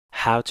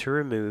how to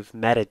remove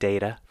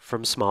metadata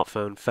from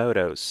smartphone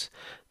photos.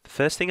 The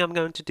first thing I'm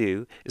going to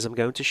do is I'm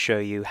going to show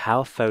you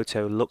how a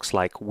photo looks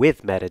like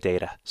with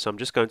metadata. So I'm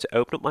just going to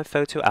open up my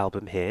photo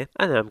album here,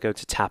 and then I'm going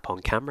to tap on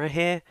camera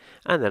here,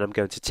 and then I'm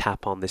going to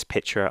tap on this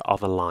picture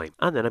of a lime,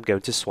 and then I'm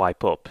going to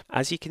swipe up.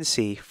 As you can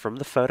see from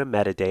the photo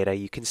metadata,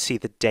 you can see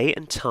the date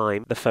and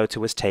time the photo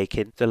was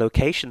taken, the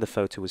location the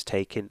photo was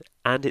taken,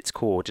 and its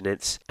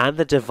coordinates, and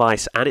the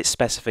device and its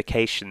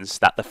specifications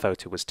that the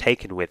photo was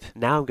taken with.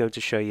 Now I'm going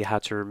to show you how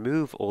to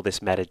remove all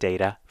this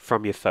metadata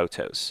from your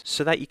photos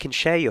so that you can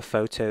share your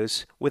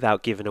photos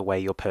without giving away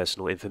your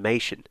personal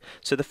information.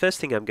 So the first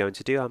thing I'm going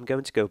to do, I'm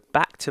going to go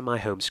back to my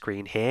home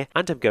screen here,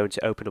 and I'm going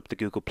to open up the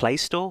Google Play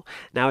Store.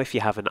 Now if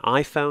you have an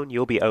iPhone,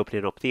 you'll be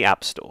opening up the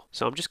App Store.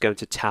 So I'm just going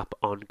to tap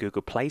on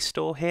Google Play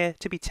Store here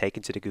to be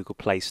taken to the Google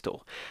Play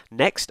Store.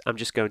 Next, I'm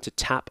just going to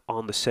tap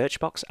on the search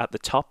box at the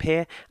top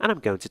here, and I'm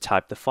going to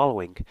type the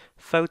following: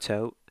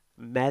 photo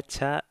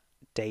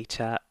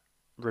metadata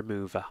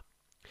remover.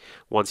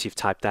 Once you've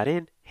typed that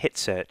in, hit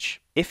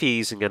search. If you're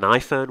using an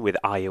iPhone with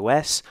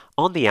iOS,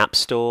 on the App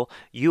Store,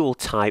 you will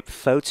type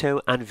Photo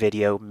and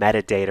Video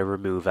Metadata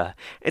Remover.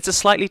 It's a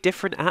slightly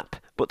different app,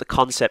 but the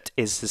concept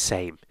is the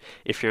same.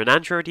 If you're an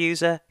Android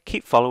user,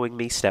 keep following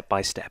me step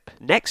by step.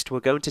 Next,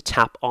 we're going to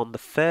tap on the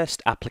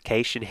first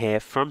application here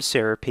from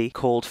Syrupy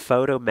called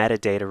Photo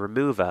Metadata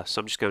Remover.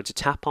 So I'm just going to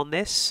tap on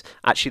this.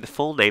 Actually, the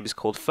full name is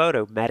called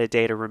Photo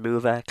Metadata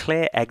Remover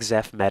Clear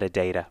Exif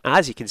Metadata.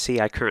 As you can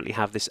see, I currently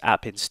have this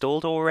app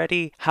installed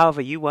already.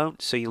 However, you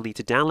won't, so you'll need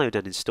to download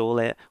and install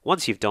it.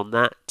 Once you've done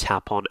that,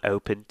 tap on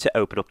Open to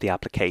open up the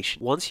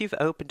application. Once you've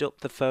opened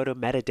up the Photo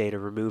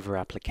Metadata Remover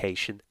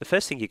application, the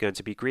first thing you're going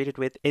to be greeted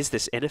with is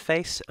this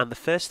interface, and the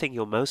first thing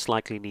you'll most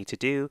likely need to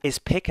do is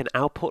pick an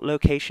output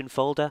location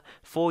folder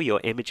for your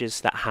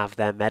images that have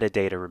their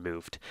metadata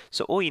removed.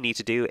 So all you need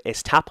to do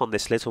is tap on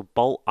this little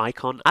bolt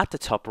icon at the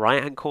top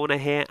right hand corner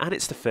here, and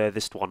it's the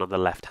furthest one on the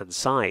left hand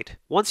side.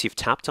 Once you've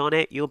tapped on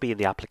it, you'll be in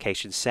the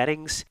application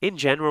settings. In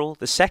general,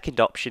 the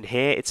second option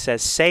here, it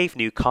says save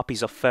new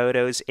copies of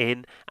photos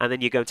in, and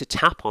then you're going to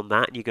tap on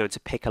that and you're going to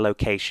pick a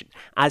location.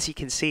 As you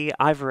can see,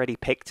 I've already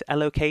picked a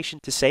location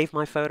to save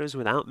my photos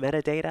without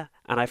metadata,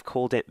 and I've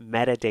called it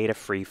metadata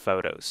free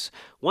photos.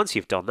 Once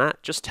you've done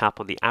that, just tap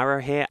on the arrow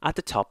here at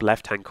the top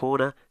left hand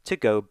corner to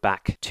go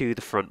back to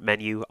the front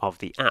menu of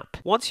the app.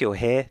 Once you're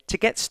here, to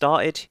get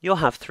started, you'll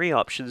have three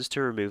options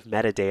to remove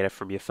metadata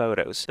from your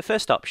photos. The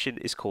first option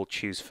is called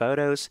Choose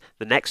Photos.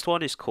 The next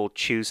one is called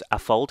Choose a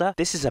Folder.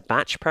 This is a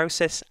batch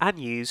process and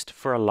used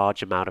for a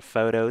large amount of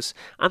photos.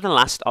 And the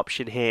last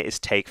option here is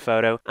Take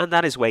Photo, and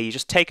that is where you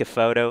just take a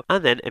photo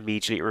and then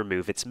immediately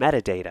remove its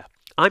metadata.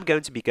 I'm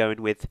going to be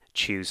going with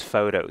Choose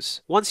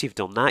Photos. Once you've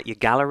done that, your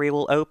gallery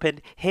will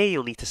open. Here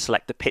you'll need to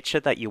select the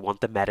picture that you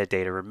want the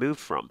metadata removed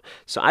from.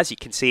 So as you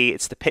can see,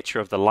 it's the picture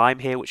of the lime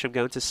here which I'm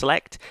going to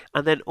select,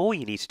 and then all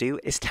you need to do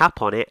is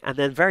tap on it, and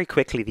then very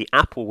quickly the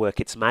app will work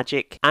its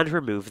magic and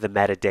remove the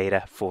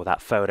metadata for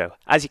that photo.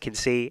 As you can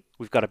see,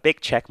 we've got a big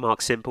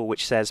checkmark symbol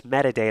which says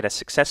metadata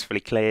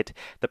successfully cleared.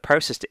 The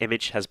processed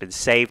image has been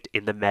saved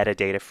in the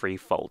metadata free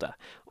folder.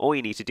 All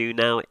you need to do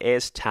now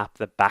is tap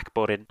the back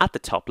button at the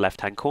top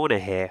left hand corner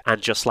here,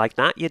 and just like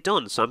that, you're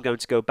done. So I'm going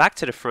to go back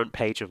to the front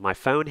page of my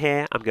phone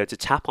here. I'm going to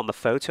tap on the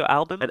photo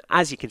album, and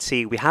as you can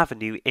see, we have a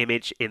new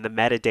image in the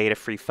metadata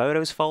free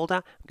photos folder.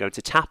 I'm going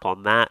to tap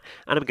on that,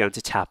 and I'm going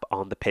to tap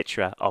on the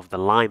picture of the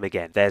lime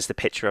again. There's the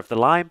picture of the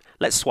lime.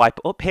 Let's swipe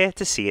up here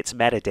to see its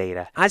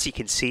metadata. As you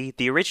can see,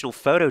 the original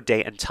photo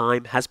date and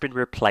time has been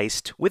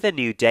replaced with a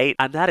new date,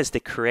 and that is the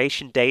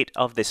creation date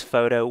of this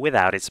photo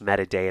without its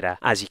metadata.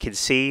 As you can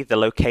see, the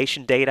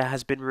location data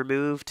has been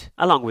removed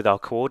along with our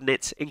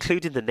coordinates,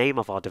 including the name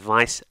of our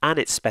device and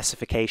its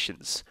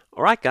specifications.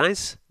 Alright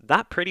guys,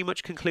 that pretty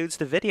much concludes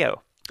the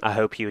video. I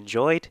hope you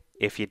enjoyed.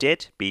 If you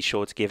did, be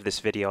sure to give this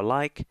video a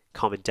like,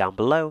 comment down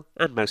below,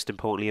 and most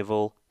importantly of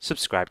all,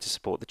 subscribe to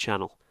support the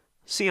channel.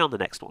 See you on the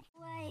next one.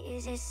 Why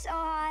is it so